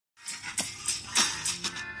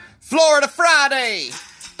Florida Friday.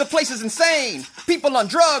 The place is insane. People on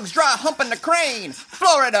drugs, dry humping the crane.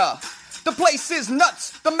 Florida. The place is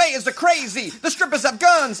nuts. The mayors are crazy. The strippers have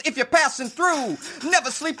guns if you're passing through. Never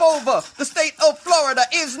sleep over. The state of Florida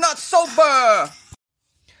is not sober.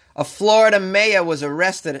 A Florida mayor was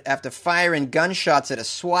arrested after firing gunshots at a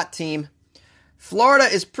SWAT team. Florida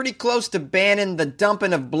is pretty close to banning the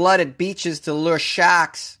dumping of blood at beaches to lure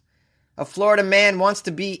sharks. A Florida man wants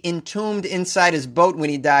to be entombed inside his boat when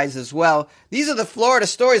he dies as well. These are the Florida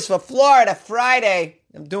stories for Florida Friday.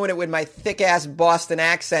 I'm doing it with my thick-ass Boston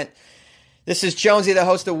accent. This is Jonesy, the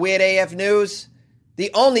host of Weird AF News,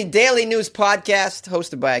 the only daily news podcast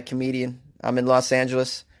hosted by a comedian. I'm in Los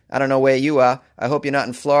Angeles. I don't know where you are. I hope you're not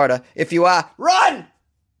in Florida. If you are, run!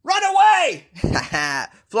 Run away!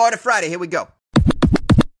 Florida Friday, here we go.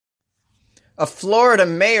 A Florida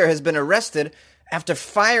mayor has been arrested after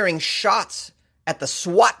firing shots at the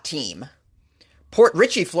SWAT team. Port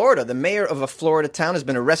Richey, Florida, the mayor of a Florida town has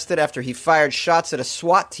been arrested after he fired shots at a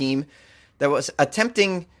SWAT team that was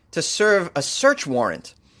attempting to serve a search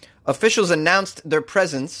warrant. Officials announced their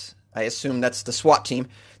presence. I assume that's the SWAT team.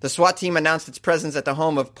 The SWAT team announced its presence at the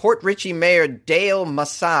home of Port Richey Mayor Dale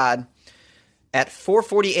Massad at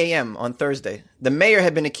 4:40 a.m. on Thursday. The mayor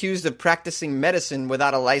had been accused of practicing medicine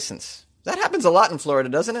without a license. That happens a lot in Florida,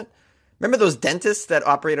 doesn't it? Remember those dentists that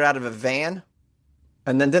operated out of a van?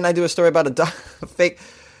 And then didn't I do a story about a fake...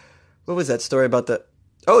 What was that story about the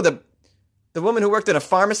woman who worked in a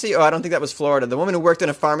pharmacy? Oh, I don't think that was Florida. The woman who worked in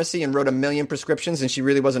a pharmacy and wrote 1 million prescriptions and she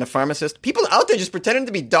really wasn't a pharmacist. People out there just pretending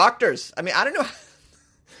to be doctors. I mean, I don't know.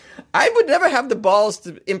 I would never have the balls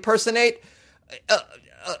to impersonate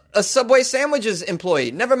a Subway sandwiches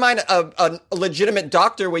employee. Never mind a legitimate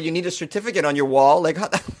doctor where you need a certificate on your wall. Like,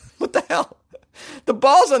 what the hell? The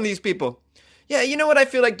balls on these people. Yeah, you know what I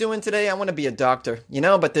feel like doing today? I want to be a doctor,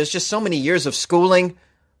 but there's just so many years of schooling.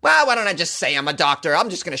 Well, why don't I just say I'm a doctor? I'm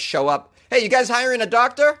just going to show up. Hey, you guys hiring a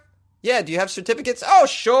doctor? Yeah, do you have certificates? Oh,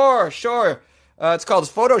 sure. It's called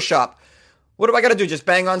Photoshop. What do I got to do? Just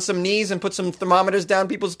bang on some knees and put some thermometers down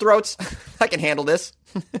people's throats? I can handle this.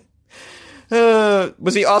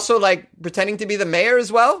 Was he also pretending to be the mayor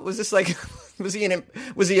as well? Was this was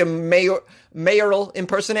he a mayoral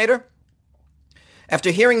impersonator? After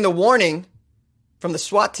hearing the warning from the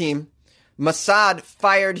SWAT team, Massad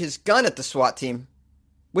fired his gun at the SWAT team,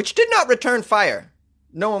 which did not return fire.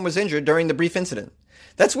 No one was injured during the brief incident.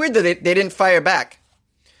 That's weird that they didn't fire back.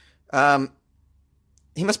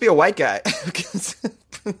 He must be a white guy.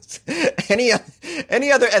 any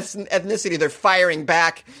other ethnicity, they're firing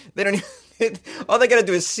back. They don't. All they gotta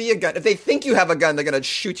do is see a gun. If they think you have a gun, they're gonna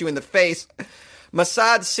shoot you in the face.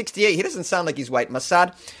 Massad, 68. He doesn't sound like he's white.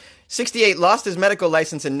 Massad, 68, lost his medical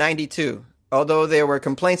license in 92. Although there were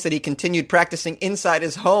complaints that he continued practicing inside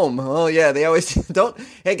his home. Oh yeah, they always don't.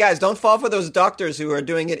 Hey guys, don't fall for those doctors who are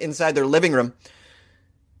doing it inside their living room.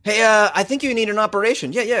 Hey, I think you need an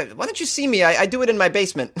operation. Yeah. Why don't you see me? I do it in my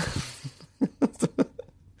basement.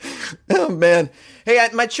 Oh man. Hey,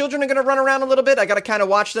 my children are gonna run around a little bit. I gotta kind of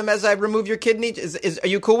watch them as I remove your kidney. Are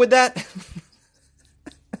you cool with that?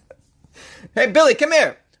 Hey, Billy, come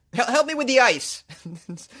here. Help me with the ice.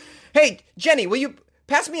 Hey, Jenny, will you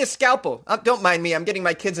pass me a scalpel? Don't mind me. I'm getting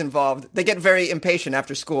my kids involved. They get very impatient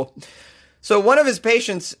after school. So one of his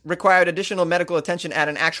patients required additional medical attention at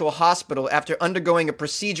an actual hospital after undergoing a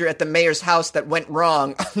procedure at the mayor's house that went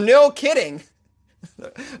wrong. No kidding.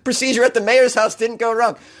 Procedure at the mayor's house didn't go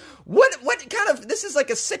wrong. What kind of... This is like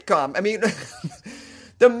a sitcom. I mean,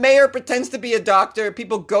 the mayor pretends to be a doctor.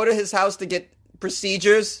 People go to his house to get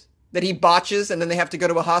procedures that he botches, and then they have to go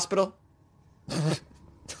to a hospital.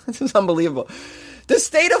 This is unbelievable. The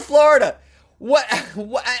state of Florida. What?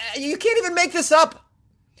 You can't even make this up.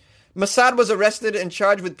 Massad was arrested and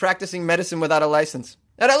charged with practicing medicine without a license.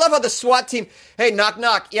 And I love how the SWAT team, hey, knock,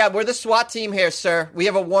 knock. Yeah, we're the SWAT team here, sir. We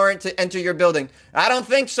have a warrant to enter your building. I don't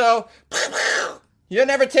think so. You're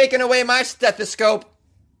never taking away my stethoscope.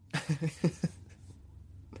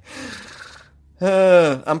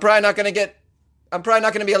 I'm probably not going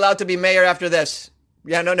to be allowed to be mayor after this.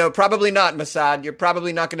 Yeah, no, probably not, Massad. You're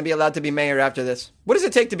probably not going to be allowed to be mayor after this. What does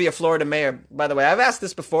it take to be a Florida mayor, by the way? I've asked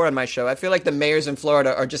this before on my show. I feel like the mayors in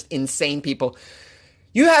Florida are just insane people.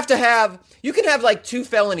 You can have like 2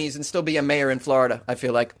 felonies and still be a mayor in Florida, I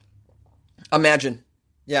feel like. Imagine.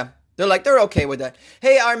 Yeah. They're okay with that.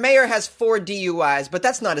 Hey, our mayor has 4 DUIs, but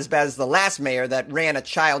that's not as bad as the last mayor that ran a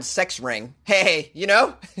child sex ring. Hey,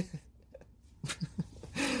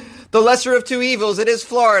 The lesser of 2 evils, it is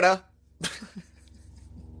Florida.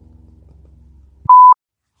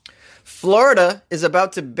 Florida is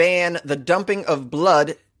about to ban the dumping of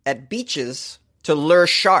blood at beaches to lure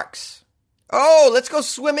sharks. Oh, let's go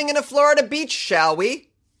swimming in a Florida beach, shall we?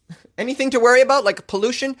 Anything to worry about, like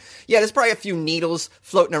pollution? Yeah, there's probably a few needles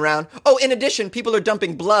floating around. Oh, in addition, people are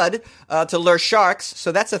dumping blood to lure sharks,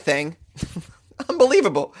 so that's a thing.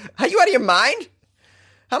 Unbelievable. Are you out of your mind?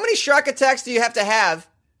 How many shark attacks do you have to have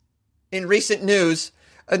in recent news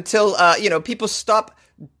until, people stop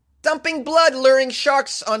dumping blood, luring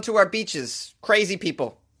sharks onto our beaches? Crazy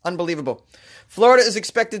people. Unbelievable. Florida is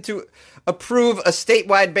expected to approve a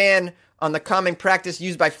statewide ban on the common practice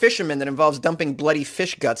used by fishermen that involves dumping bloody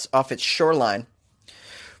fish guts off its shoreline.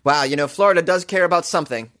 Wow, Florida does care about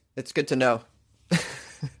something. It's good to know.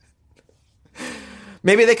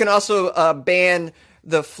 Maybe they can also ban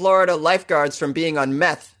the Florida lifeguards from being on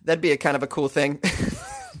meth. That'd be a kind of a cool thing.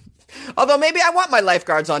 Although maybe I want my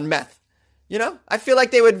lifeguards on meth. I feel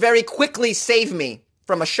like they would very quickly save me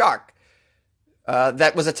from a shark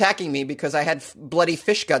that was attacking me because I had bloody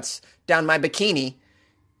fish guts down my bikini.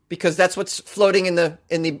 Because that's what's floating in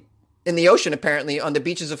the ocean, apparently, on the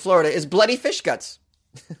beaches of Florida, is bloody fish guts.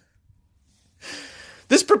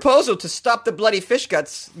 This proposal to stop the bloody fish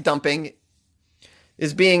guts dumping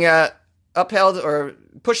is being upheld or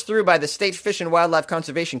pushed through by the State Fish and Wildlife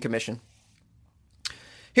Conservation Commission.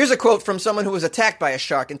 Here's a quote from someone who was attacked by a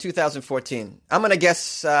shark in 2014. I'm going to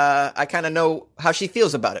guess I kind of know how she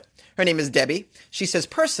feels about it. Her name is Debbie. She says,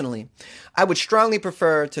 personally, I would strongly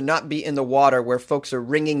prefer to not be in the water where folks are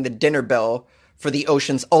ringing the dinner bell for the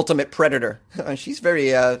ocean's ultimate predator. She's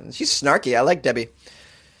snarky. I like Debbie.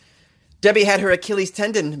 Debbie had her Achilles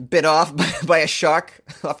tendon bit off by a shark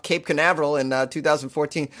off Cape Canaveral in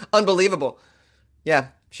 2014. Unbelievable. Yeah,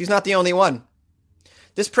 she's not the only one.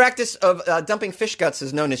 This practice of dumping fish guts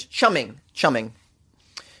is known as chumming.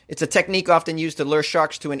 It's a technique often used to lure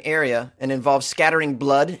sharks to an area and involves scattering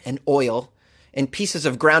blood and oil and pieces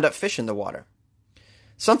of ground-up fish in the water.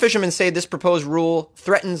 Some fishermen say this proposed rule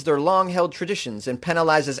threatens their long-held traditions and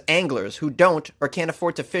penalizes anglers who don't or can't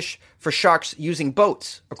afford to fish for sharks using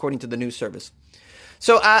boats, according to the news service.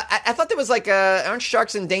 So I thought there was aren't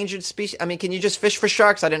sharks endangered species? I mean, can you just fish for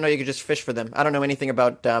sharks? I didn't know you could just fish for them. I don't know anything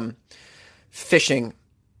about fishing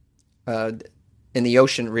in the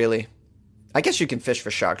ocean, really. I guess you can fish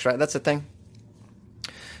for sharks, right? That's the thing.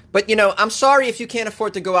 But, I'm sorry if you can't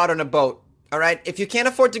afford to go out on a boat, all right? If you can't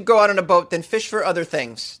afford to go out on a boat, then fish for other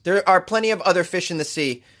things. There are plenty of other fish in the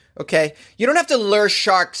sea, okay? You don't have to lure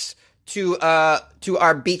sharks to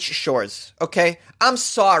our beach shores, okay? I'm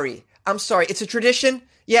sorry. It's a tradition.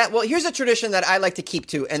 Yeah, well, here's a tradition that I like to keep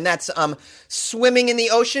to, and that's swimming in the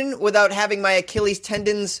ocean without having my Achilles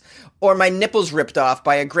tendons or my nipples ripped off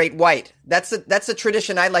by a great white. That's a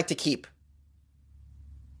tradition I like to keep.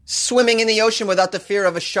 Swimming in the ocean without the fear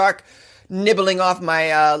of a shark nibbling off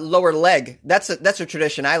my lower leg. That's a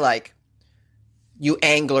tradition I like. You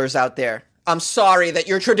anglers out there. I'm sorry that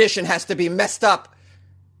your tradition has to be messed up.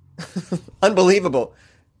 Unbelievable.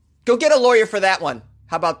 Go get a lawyer for that one.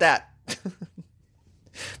 How about that?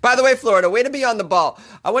 By the way, Florida, way to be on the ball.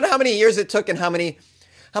 I wonder how many years it took and how many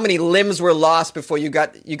limbs were lost before you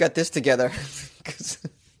got this together.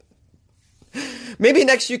 Maybe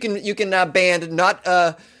next you can ban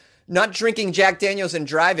not drinking Jack Daniels and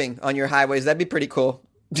driving on your highways. That'd be pretty cool.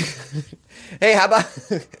 Hey, how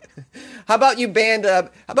about you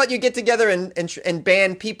get together and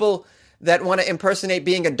ban people that want to impersonate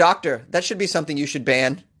being a doctor? That should be something you should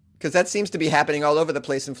ban, because that seems to be happening all over the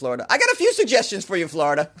place in Florida. I got a few suggestions for you,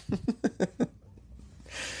 Florida.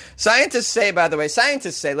 Scientists say,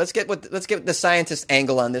 let's get the scientist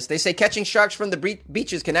angle on this. They say catching sharks from the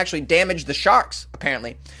beaches can actually damage the sharks,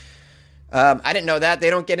 apparently. I didn't know that. They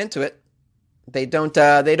don't get into it. They don't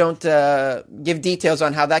give details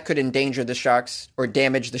on how that could endanger the sharks or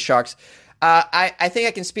damage the sharks. I think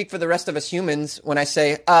I can speak for the rest of us humans when I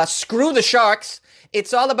say, screw the sharks.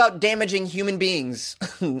 It's all about damaging human beings.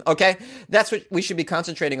 Okay? That's what we should be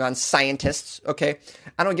concentrating on, scientists. Okay?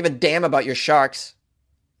 I don't give a damn about your sharks.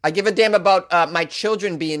 I give a damn about my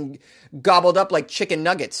children being gobbled up like chicken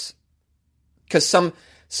nuggets. Because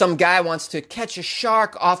some guy wants to catch a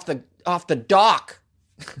shark off the dock.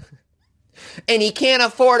 And he can't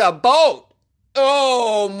afford a boat.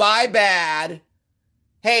 Oh, my bad.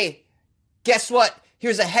 Hey, guess what?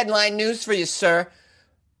 Here's a headline news for you, sir.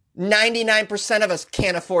 99% of us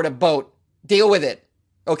can't afford a boat. Deal with it,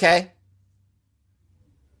 okay?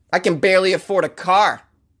 I can barely afford a car.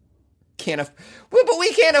 But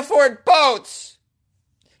we can't afford boats.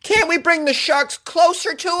 Can't we bring the sharks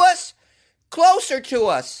closer to us? Closer to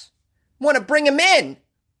us. Want to bring them in.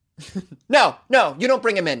 No, you don't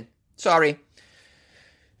bring them in. Sorry.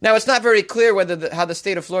 Now, it's not very clear how the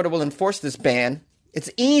state of Florida will enforce this ban.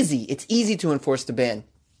 It's easy to enforce the ban.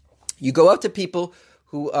 You go up to people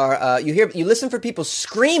who are you listen for people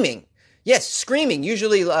screaming. Yes, screaming.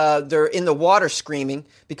 Usually they're in the water screaming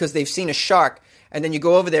because they've seen a shark. And then you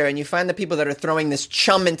go over there and you find the people that are throwing this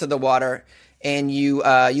chum into the water, and you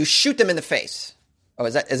shoot them in the face. Oh,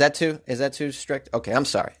 is that too strict? Okay, I'm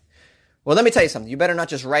sorry. Well, let me tell you something. You better not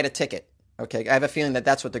just write a ticket. Okay, I have a feeling that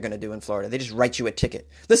that's what they're going to do in Florida. They just write you a ticket.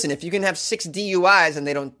 Listen, if you can have 6 DUIs and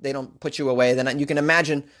they don't put you away, then you can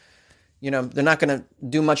imagine, they're not going to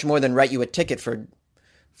do much more than write you a ticket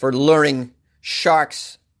for luring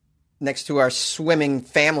sharks next to our swimming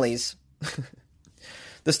families.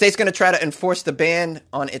 The state's going to try to enforce the ban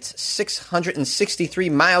on its 663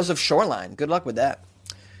 miles of shoreline. Good luck with that.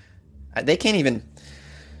 They can't even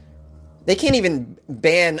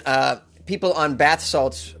ban people on bath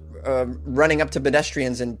salts running up to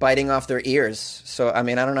pedestrians and biting off their ears. So, I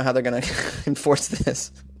don't know how they're going to enforce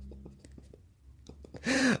this.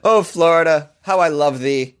 Oh, Florida, how I love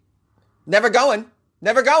thee. Never going.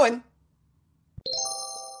 Never going.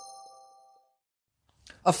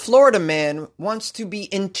 A Florida man wants to be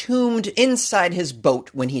entombed inside his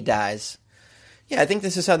boat when he dies. Yeah, I think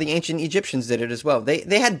this is how the ancient Egyptians did it as well.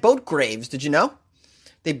 They had boat graves, did you know?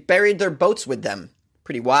 They buried their boats with them.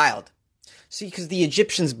 Pretty wild. See, because the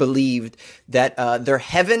Egyptians believed that in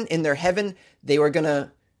their heaven, they were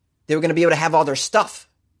gonna be able to have all their stuff.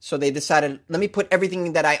 So they decided, let me put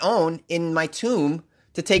everything that I own in my tomb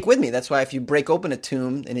to take with me. That's why if you break open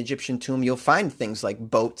an Egyptian tomb, you'll find things like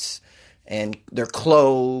boats and their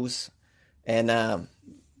clothes and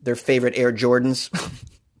their favorite Air Jordans.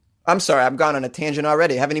 I'm sorry, I've gone on a tangent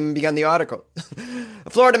already. I haven't even begun the article. A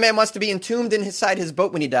Florida man wants to be entombed inside his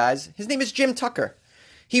boat when he dies. His name is Jim Tucker.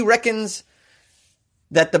 He reckons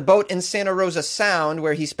that the boat in Santa Rosa Sound,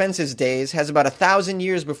 where he spends his days, has about 1,000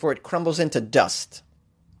 years before it crumbles into dust.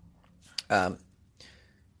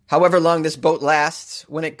 However long this boat lasts,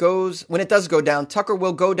 when it does go down, Tucker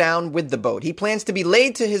will go down with the boat. He plans to be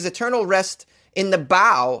laid to his eternal rest in the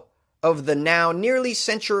bow of the now nearly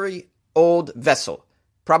century-old vessel,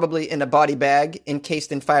 probably in a body bag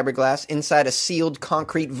encased in fiberglass inside a sealed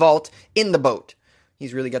concrete vault in the boat.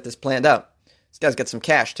 He's really got this planned out. This guy's got some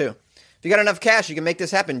cash, too. If you got enough cash, you can make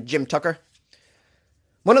this happen, Jim Tucker.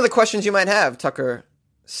 One of the questions you might have, Tucker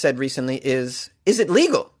said recently, is it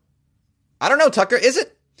legal? I don't know, Tucker, is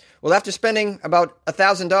it? Well, after spending about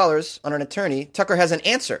 $1,000 on an attorney, Tucker has an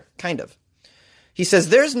answer, kind of. He says,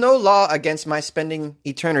 there's no law against my spending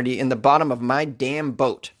eternity in the bottom of my damn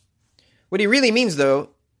boat. What he really means, though,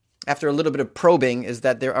 after a little bit of probing, is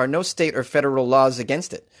that there are no state or federal laws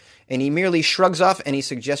against it. And he merely shrugs off any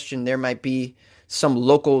suggestion there might be some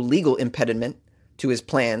local legal impediment to his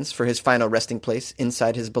plans for his final resting place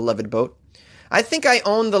inside his beloved boat. I think I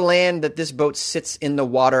own the land that this boat sits in the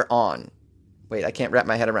water on. Wait, I can't wrap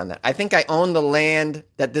my head around that. I think I own the land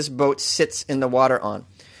that this boat sits in the water on.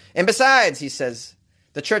 And besides, he says,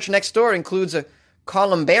 the church next door includes a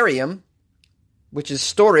columbarium, which is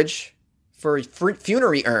storage for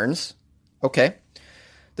funerary urns. Okay.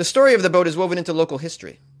 The story of the boat is woven into local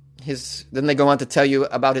history. Then they go on to tell you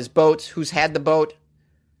about his boat, who's had the boat.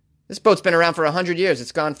 This boat's been around for 100 years.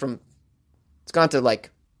 It's gone to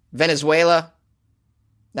like Venezuela.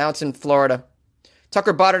 Now it's in Florida.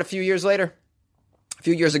 Tucker bought it a few years ago.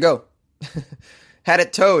 Had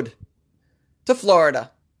it towed to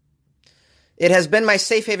Florida. It has been my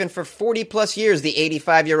safe haven for 40 plus years, the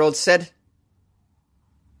 85-year-old said.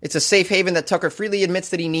 It's a safe haven that Tucker freely admits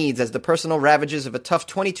that he needs as the personal ravages of a tough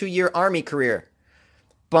 22-year Army career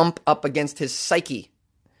bump up against his psyche.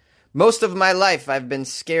 Most of my life I've been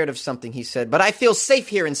scared of something, he said, but I feel safe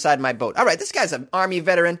here inside my boat. All right, this guy's an Army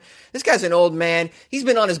veteran. This guy's an old man. He's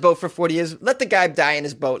been on his boat for 40 years. Let the guy die in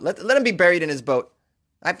his boat. Let him be buried in his boat.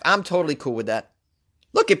 I'm totally cool with that.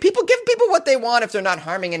 Look, if give people what they want if they're not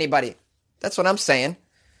harming anybody. That's what I'm saying.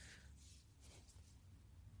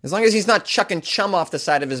 As long as he's not chucking chum off the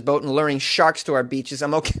side of his boat and luring sharks to our beaches,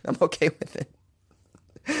 I'm okay with it.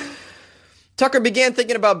 Tucker began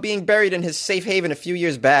thinking about being buried in his safe haven a few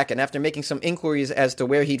years back, and after making some inquiries as to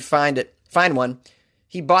where he'd find one,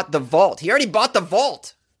 he bought the vault. He already bought the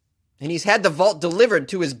vault, and he's had the vault delivered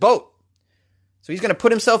to his boat. So he's going to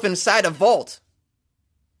put himself inside a vault.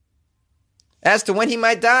 As to when he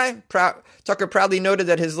might die, Tucker proudly noted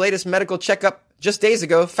that his latest medical checkup just days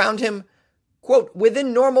ago found him, quote,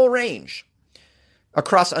 within normal range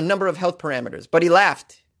across a number of health parameters. But he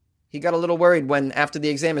laughed. He got a little worried when, after the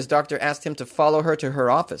exam, his doctor asked him to follow her to her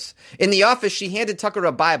office. In the office, she handed Tucker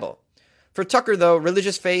a Bible. For Tucker, though,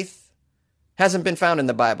 religious faith hasn't been found in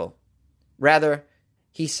the Bible. Rather,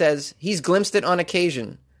 he says he's glimpsed it on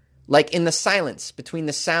occasion, like in the silence between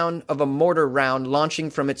the sound of a mortar round launching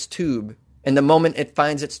from its tube and the moment it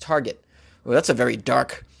finds its target, Well, that's a very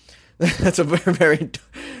dark. That's a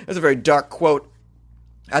very dark quote.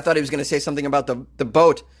 I thought he was going to say something about the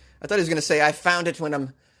boat. I thought he was going to say, I found it when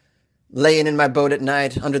I'm laying in my boat at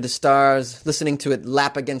night under the stars, listening to it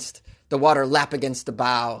lap against the water, lap against the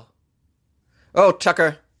bow. Oh,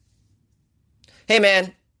 Tucker. Hey,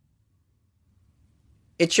 man.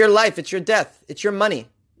 It's your life. It's your death. It's your money.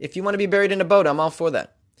 If you want to be buried in a boat, I'm all for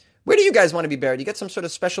that. Where do you guys want to be buried? You got some sort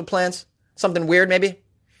of special plans? Something weird, maybe?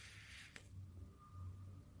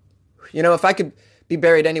 You know, if I could be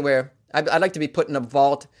buried anywhere, I'd like to be put in a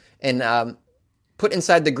vault and put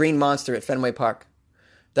inside the Green Monster at Fenway Park.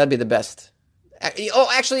 That'd be the best. Oh,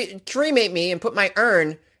 actually, cremate me and put my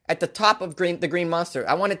urn at the top of the Green Monster.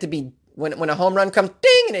 I want it to be when a home run comes,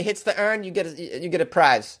 ding, and it hits the urn, you get a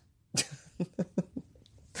prize.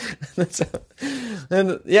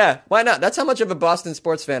 And yeah, why not? That's how much of a Boston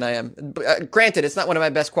sports fan I am. Granted, it's not one of my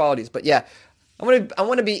best qualities, but yeah, I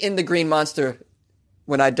want to be in the Green Monster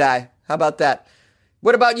when I die. How about that?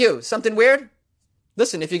 What about you? Something weird?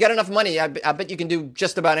 Listen, if you got enough money, I bet you can do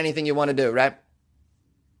just about anything you want to do, right?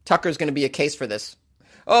 Tucker's going to be a case for this.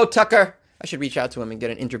 Oh, Tucker. I should reach out to him and get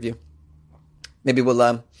an interview. Maybe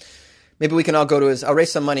we can all go to his... I'll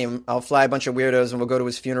raise some money and I'll fly a bunch of weirdos and we'll go to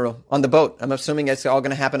his funeral on the boat. I'm assuming it's all going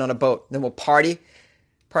to happen on a boat. Then we'll party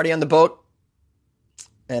on the boat.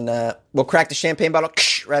 And we'll crack the champagne bottle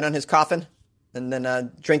right on his coffin. And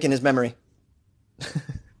then drink in his memory.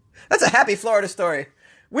 That's a happy Florida story.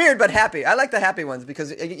 Weird, but happy. I like the happy ones because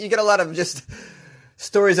you get a lot of just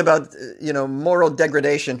stories about, moral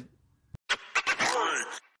degradation.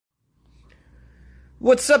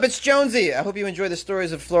 What's up? It's Jonesy. I hope you enjoy the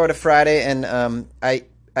stories of Florida Friday. And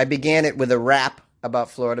I began it with a rap about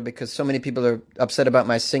Florida because so many people are upset about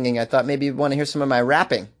my singing. I thought maybe you'd want to hear some of my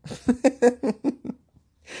rapping.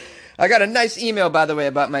 I got a nice email, by the way,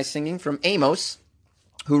 about my singing from Amos,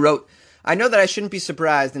 who wrote, I know that I shouldn't be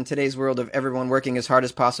surprised in today's world of everyone working as hard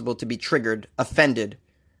as possible to be triggered, offended,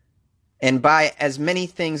 and by as many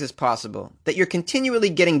things as possible, that you're continually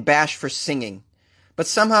getting bashed for singing. But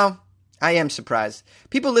somehow, I am surprised.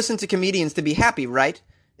 People listen to comedians to be happy, right?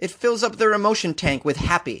 It fills up their emotion tank with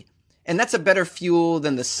happy. And that's a better fuel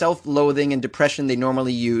than the self-loathing and depression they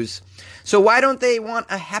normally use. So why don't they want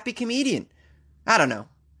a happy comedian? I don't know.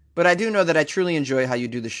 But I do know that I truly enjoy how you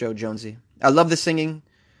do the show, Jonesy. I love the singing.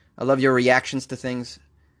 I love your reactions to things.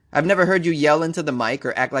 I've never heard you yell into the mic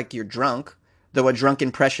or act like you're drunk, though a drunk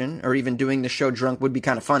impression or even doing the show drunk would be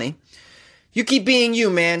kind of funny. You keep being you,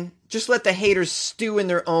 man. Just let the haters stew in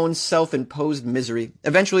their own self-imposed misery.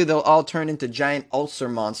 Eventually, they'll all turn into giant ulcer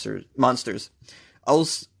monsters.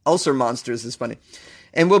 Ulcer monsters is funny.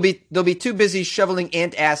 And they'll be too busy shoveling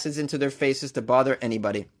antacids into their faces to bother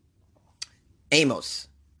anybody. Amos.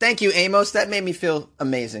 Thank you, Amos. That made me feel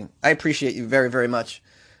amazing. I appreciate you very, very much.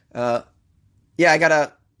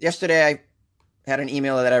 Yesterday I had an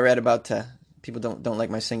email that I read about people don't like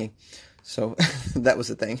my singing. So that was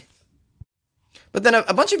the thing. But then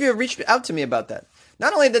a bunch of you have reached out to me about that.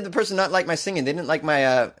 Not only did the person not like my singing, they didn't like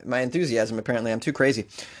my enthusiasm, apparently. I'm too crazy.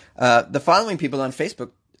 The following people on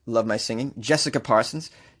Facebook love my singing. Jessica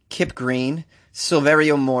Parsons, Kip Green,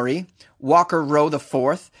 Silverio Mori, Walker Rowe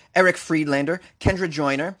IV, Eric Friedlander, Kendra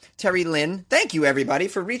Joyner, Terry Lynn. Thank you, everybody,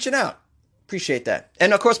 for reaching out. Appreciate that.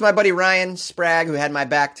 And, of course, my buddy Ryan Sprague, who had my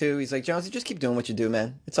back, too. He's like, Jonesy, just keep doing what you do,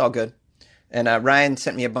 man. It's all good. And Ryan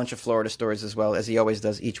sent me a bunch of Florida stories as well, as he always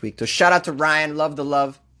does each week. So shout out to Ryan. Love the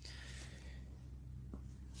love.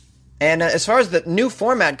 And as far as the new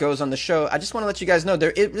format goes on the show, I just want to let you guys know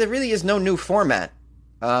there really is no new format.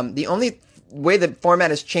 The only way the format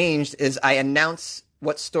has changed is I announce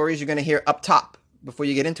what stories you're going to hear up top before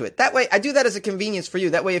you get into it. That way, I do that as a convenience for you.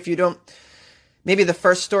 That way, if you don't, maybe the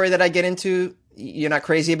first story that I get into, you're not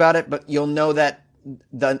crazy about it, but you'll know that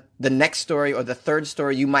the next story or the third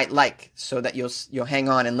story you might like, so that you'll hang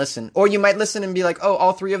on and listen. Or you might listen and be like, oh,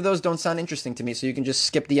 all three of those don't sound interesting to me, so you can just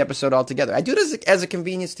skip the episode altogether. I do it as a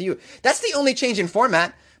convenience to you. That's the only change in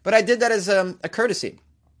format, but I did that as a courtesy.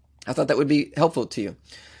 I thought that would be helpful to you.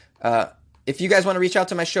 If you guys want to reach out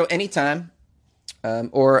to my show anytime,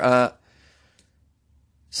 or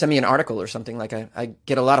send me an article or something, like I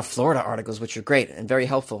get a lot of Florida articles, which are great and very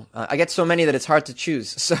helpful. I get so many that it's hard to choose,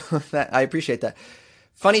 so I appreciate that.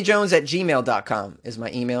 funnyjones@gmail.com is my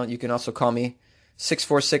email. You can also call me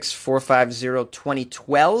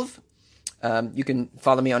 646-450-2012. You can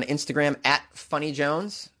follow me on Instagram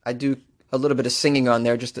 @funnyjones. I do a little bit of singing on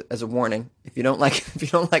there, just as a warning. If you don't like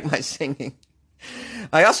my singing,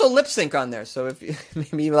 I also lip sync on there. So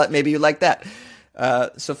maybe you like that.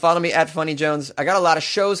 So follow me @funnyjones. I got a lot of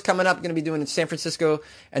shows coming up. I'm going to be doing in San Francisco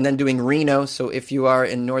and then doing Reno. So if you are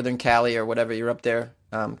in Northern Cali or whatever, you're up there,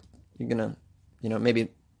 you're gonna, maybe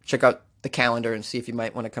check out the calendar and see if you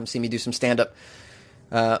might want to come see me do some stand-up.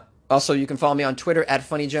 Also, you can follow me on Twitter at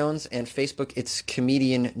Funny Jones, and Facebook, it's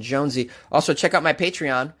Comedian Jonesy. Also, check out my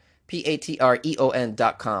Patreon,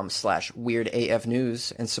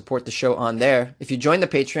 patreon.com/weirdafnews, and support the show on there. If you join the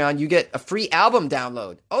Patreon, you get a free album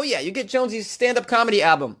download. Oh yeah, you get Jonesy's stand-up comedy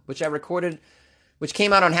album, which I recorded, which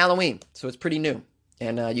came out on Halloween, so it's pretty new,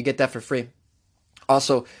 and you get that for free.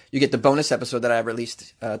 Also, you get the bonus episode that I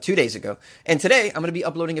released 2 days ago. And today, I'm going to be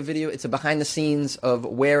uploading a video. It's a behind-the-scenes of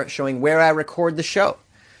showing where I record the show.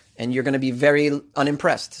 And you're going to be very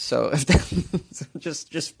unimpressed. So I'm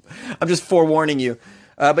just forewarning you.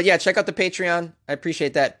 But yeah, check out the Patreon. I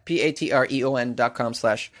appreciate that.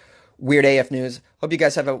 patreon.com/weirdafnews. Hope you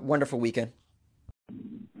guys have a wonderful weekend.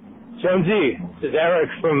 Jonesy, this is Eric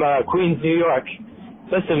from Queens, New York.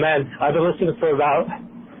 Listen, man, I've been listening for about,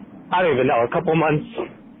 I don't even know, a couple months,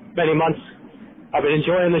 many months. I've been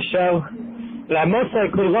enjoying the show. And I most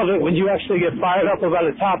likely love it when you actually get fired up about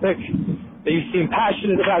a topic that you seem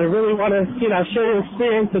passionate about and really want to, share your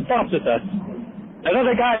experience and thoughts with us.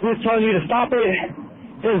 Another guy who's telling you to stop it,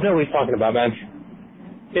 he doesn't know what he's talking about, man.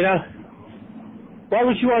 Why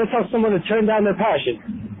would you want to tell someone to turn down their passion?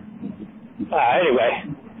 Anyway,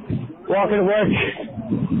 walking to work,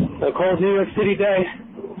 a cold New York City day.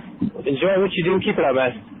 Enjoy what you do. Keep it up,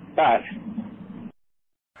 man. Bye.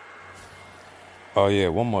 Oh, yeah,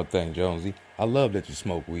 one more thing, Jonesy. I love that you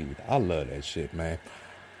smoke weed. I love that shit, man.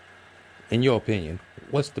 In your opinion,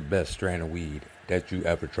 what's the best strain of weed that you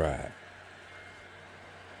ever tried?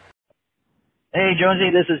 Hey,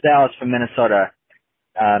 Jonesy, this is Dallas from Minnesota.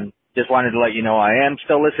 Just wanted to let you know I am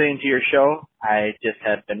still listening to your show. I just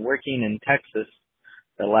have been working in Texas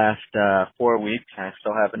the last 4 weeks. I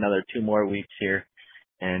still have another 2 more weeks here.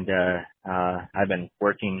 And I've been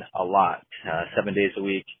working a lot, 7 days a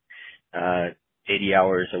week, 80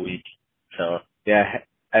 hours a week. So, yeah,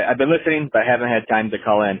 I've been listening, but I haven't had time to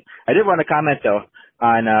call in. I did want to comment, though,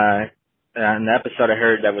 on the episode I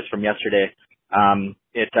heard that was from yesterday.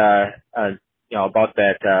 About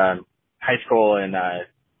that high school in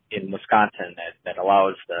Wisconsin that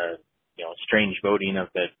allows the strange voting of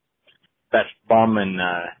the best bum and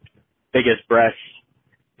biggest breasts.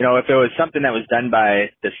 If it was something that was done by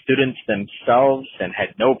the students themselves and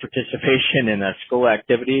had no participation in a school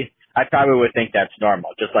activity, I probably would think that's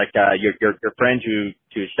normal. Just like your friend who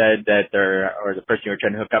said that, or the person you were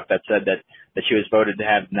trying to hook up that said that she was voted to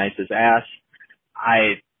have the nicest ass.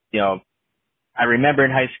 I remember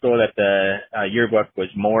in high school that the yearbook was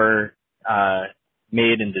more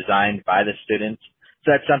made and designed by the students.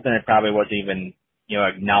 So that's something that probably wasn't even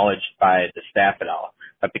acknowledged by the staff at all.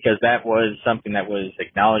 But because that was something that was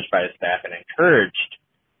acknowledged by the staff and encouraged,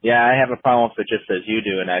 yeah, I have a problem with it just as you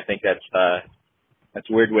do, and I think that's a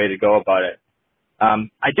weird way to go about it.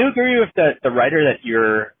 I do agree with the writer that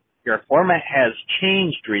your format has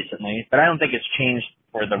changed recently, but I don't think it's changed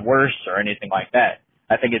for the worse or anything like that.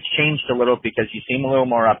 I think it's changed a little because you seem a little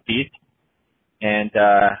more upbeat and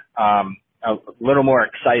a little more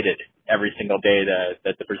excited every single day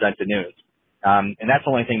to present the news. And that's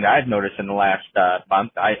the only thing that I've noticed in the last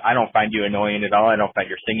month. I don't find you annoying at all. I don't find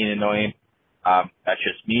your singing annoying. That's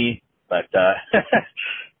just me. But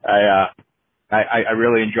I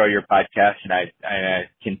really enjoy your podcast, and I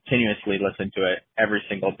continuously listen to it every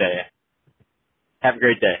single day. Have a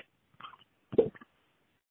great day.